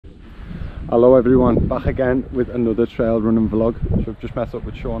Hello everyone, back again with another trail running vlog. So I've just met up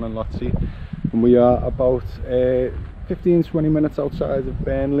with Sean and Lhotes and we are about 15-20 minutes outside of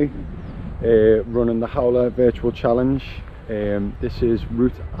Burnley, running the Howler Virtual Challenge. This is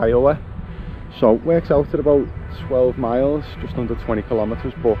Route Iowa, so it works out at about 12 miles, just under 20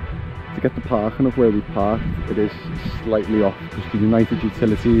 kilometers, but to get the parking of where we parked, it is slightly off because the United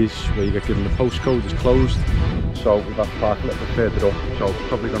Utilities where you get given the postcode is closed, so we've got to park a little bit further up, so it's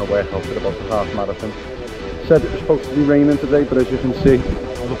probably going to work out at about the half marathon. Said it was supposed to be raining today, but as you can see,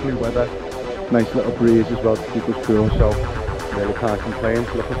 lovely weather, nice little breeze as well to keep us cool, so really can't complain.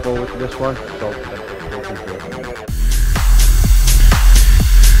 Looking forward to this one, so let's go.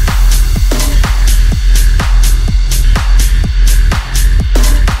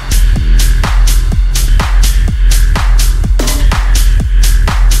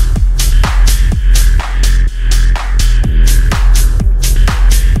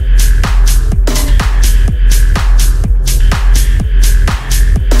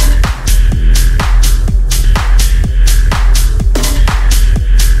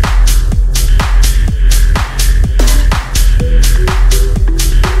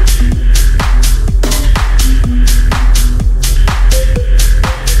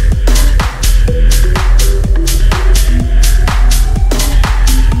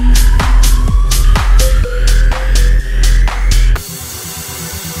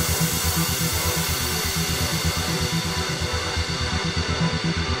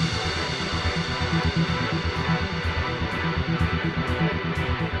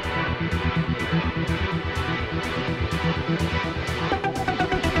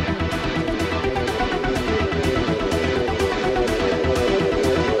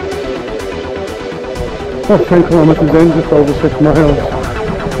 About 10 kilometers in, just over 6 miles.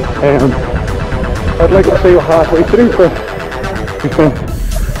 I'd like to say we're halfway through, but we've been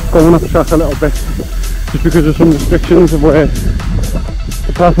going off track a little bit just because of some restrictions of where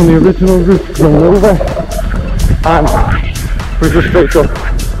the path on the original route is going over, and we've just straight up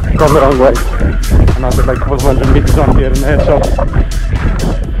gone the wrong way and added like a couple of 100 meters on here and there, so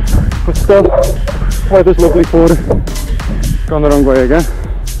but still, weather's lovely for it. Gone the wrong way again.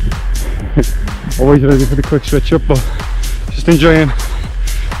 Always ready for the quick switch up, but just enjoying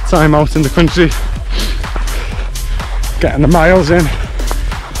time out in the country, getting the miles in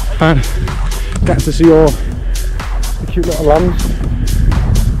and getting to see all the cute little lambs.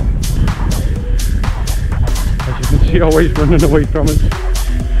 As you can see, always running away from it.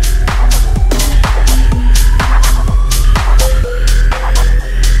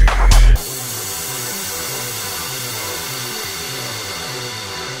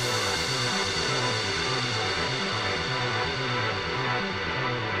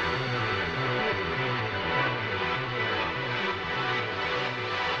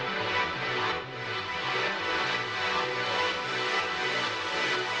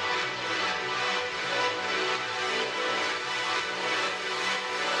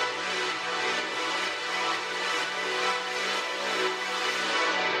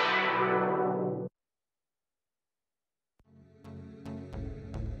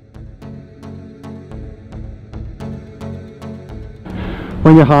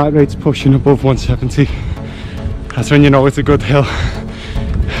 When your heart rate's pushing above 170, that's when you know it's a good hill.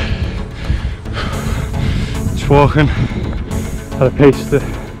 Just walking at a pace to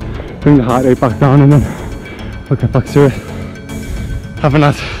bring the heart rate back down, and then we'll get back to it. Haven't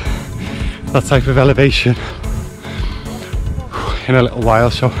had that type of elevation in a little while,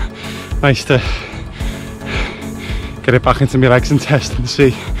 so nice to get it back into my legs and test and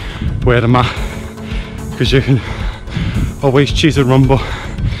see where I'm at, because you can always cheat a run but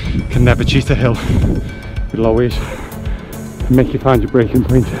can never cheat a hill. It'll always make you find your breaking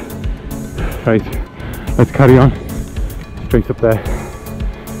point. Right, let's carry on straight up there.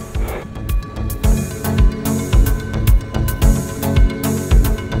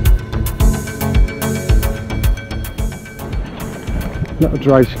 Little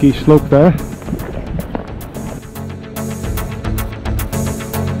dry ski slope there.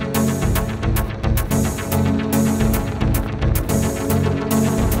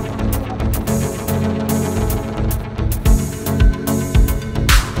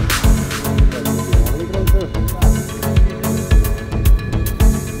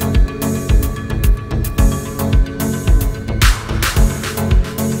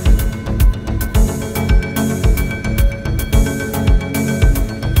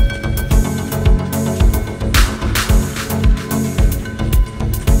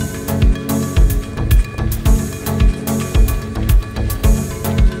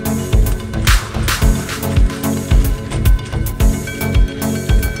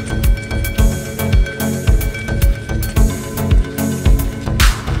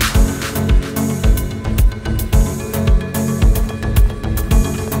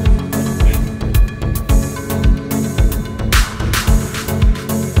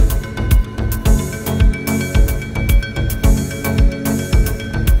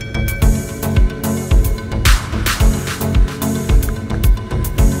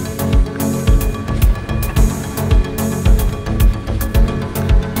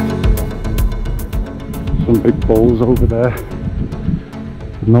 some big bulls over there.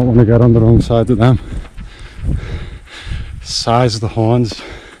 Did not want to get on the wrong side of them. Size of the horns.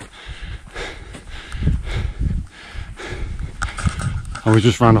 And we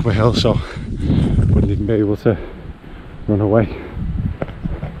just ran up a hill, so wouldn't even be able to run away.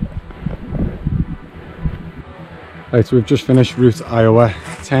 Right, so we've just finished Route Iowa.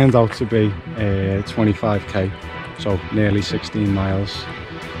 It turned out to be 25k, so nearly 16 miles.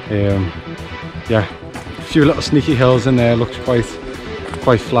 Yeah, a few little sneaky hills in there. Looks quite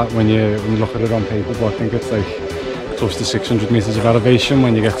flat when you look at it on paper, but I think it's like close to 600 meters of elevation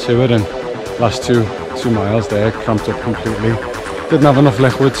when you get to it. And last two miles there cramped up completely. Didn't have enough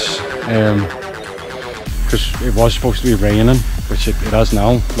liquids because it was supposed to be raining, which it has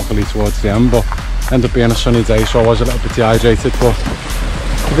now, luckily towards the end, but ended up being a sunny day, so I was a little bit dehydrated. But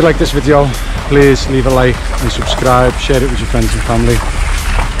if you like this video, please leave a like and subscribe, share it with your friends and family.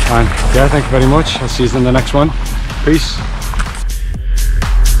 And yeah, thank you very much. I'll see you in the next one. Peace.